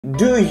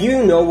Do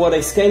you know what a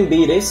skank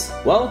beat is?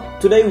 Well,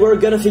 today we're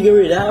gonna figure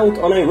it out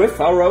on a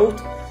riff I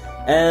wrote,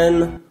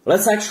 and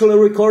let's actually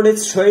record it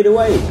straight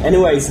away.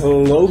 Anyways,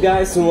 hello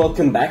guys and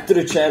welcome back to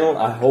the channel.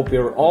 I hope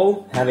you're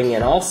all having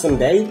an awesome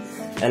day,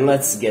 and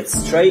let's get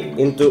straight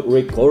into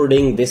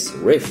recording this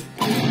riff.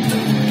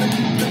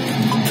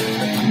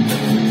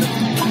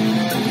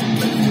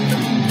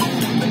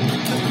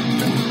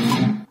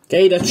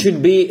 Okay, that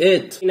should be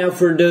it. Now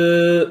for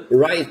the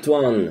right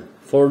one,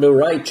 for the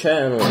right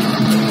channel.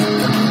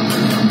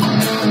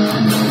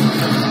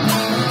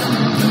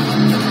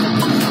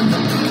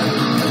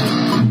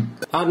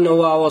 I don't know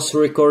why I was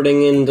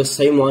recording in the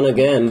same one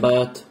again,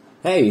 but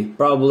hey,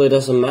 probably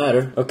doesn't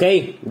matter.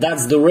 Okay,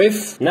 that's the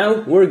riff.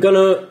 Now we're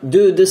gonna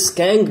do the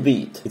skank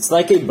beat. It's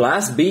like a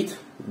blast beat,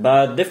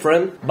 but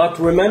different. But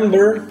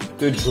remember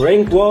to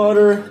drink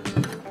water.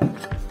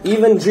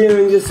 Even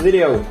during this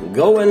video,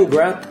 go and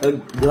grab a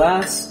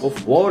glass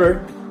of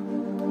water.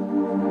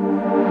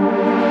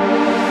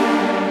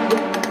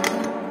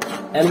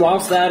 And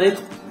whilst at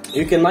it,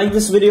 you can like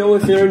this video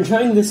if you're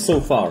enjoying this so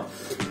far.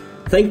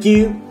 Thank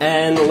you,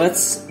 and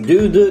let's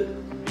do the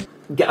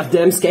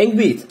goddamn skank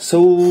beat.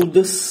 So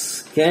the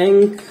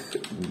skank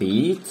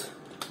beat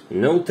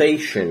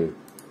notation,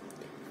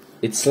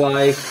 it's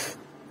like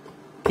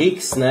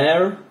kick,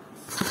 snare,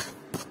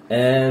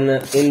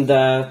 and in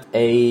that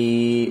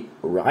a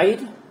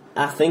ride,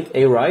 I think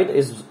a ride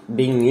is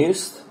being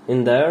used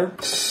in there.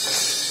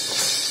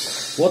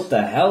 What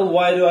the hell,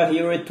 why do I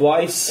hear it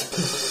twice?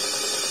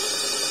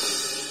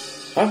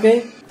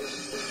 Okay.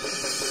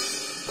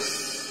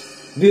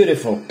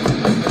 Beautiful.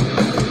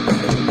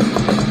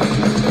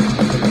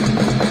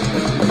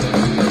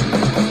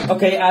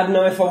 Okay, I don't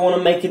know if I want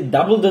to make it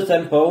double the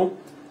tempo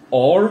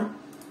or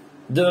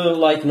the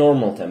like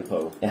normal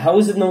tempo. How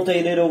is it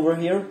notated over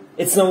here?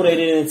 It's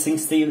notated in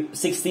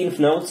 16th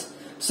notes,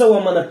 so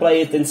I'm gonna play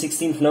it in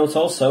 16th notes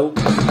also.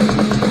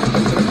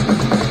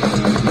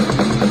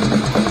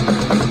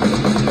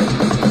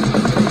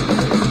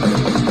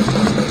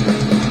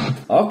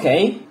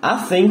 Okay, I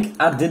think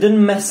I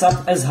didn't mess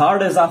up as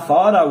hard as I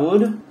thought I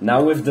would.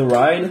 Now with the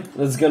ride,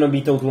 that's gonna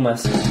be total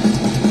mess.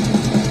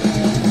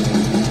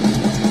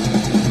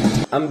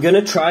 I'm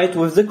gonna try it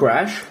with the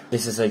crash.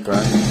 This is a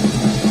crash.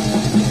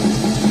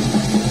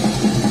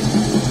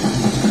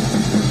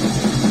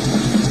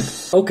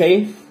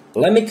 Okay,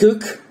 let me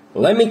cook,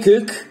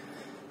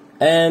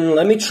 and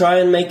let me try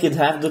and make it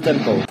half the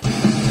tempo.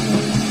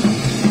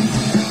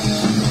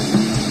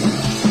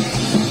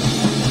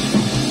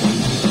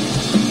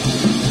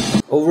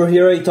 Over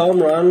here a tone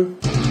run.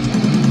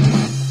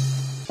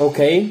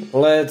 Okay,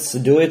 let's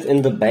do it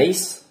in the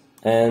bass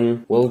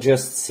and we'll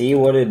just see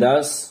what it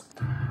does.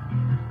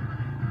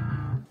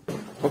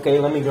 Okay,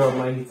 let me grab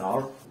my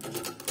guitar.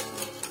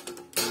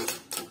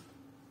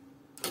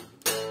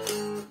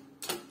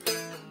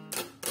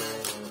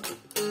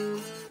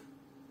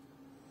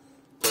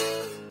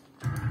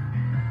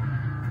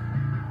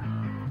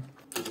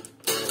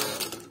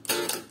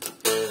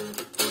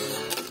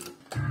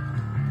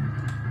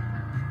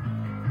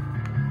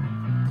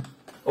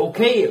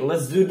 Okay,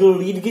 let's do the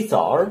lead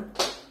guitar.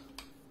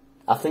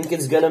 I think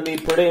it's gonna be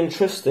pretty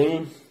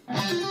interesting.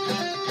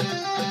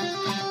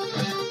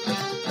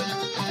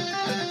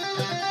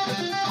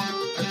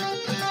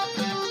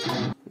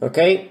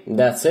 Okay,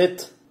 that's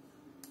it.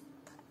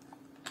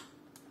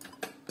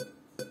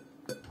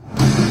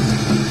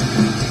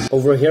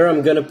 Over here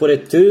I'm gonna put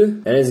it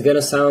too, and it's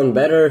gonna sound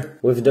better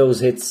with those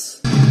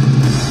hits.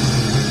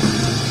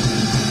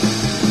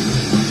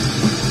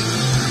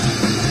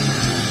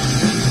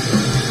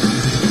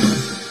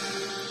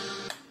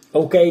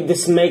 Okay,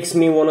 this makes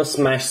me wanna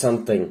smash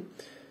something.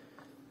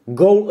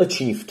 Goal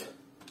achieved.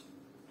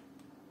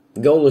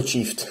 Goal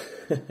achieved.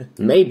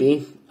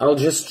 Maybe I'll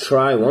just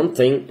try one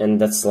thing, and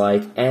that's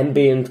like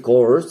ambient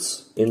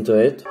chords into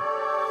it.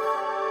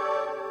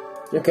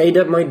 Okay,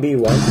 that might be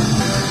one.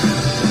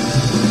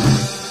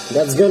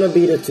 That's gonna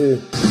be the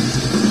two.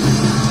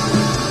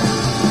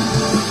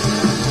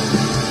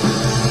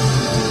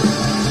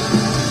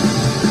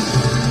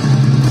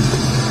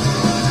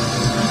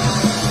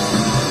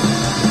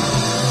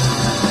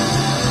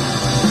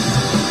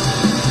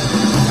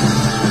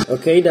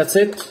 Okay, that's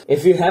it.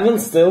 If you haven't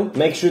still,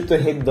 make sure to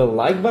hit the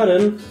like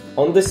button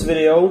on this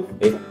video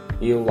if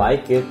you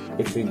like it.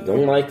 If you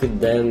don't like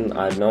it, then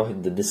I don't know,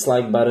 hit the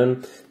dislike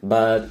button.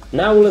 But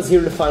now let's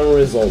hear the final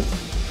result.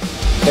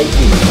 Thank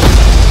you.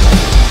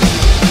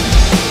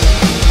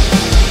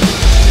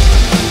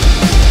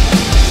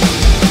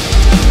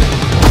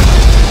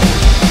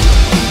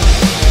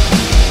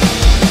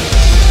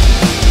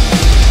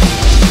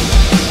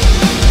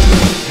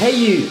 Hey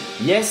you!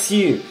 Yes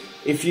you!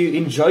 If you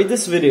enjoyed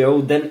this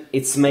video, then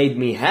it's made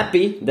me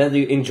happy that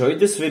you enjoyed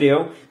this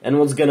video, and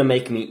what's gonna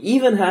make me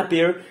even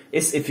happier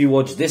is if you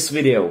watch this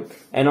video.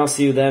 And I'll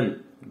see you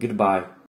then. Goodbye.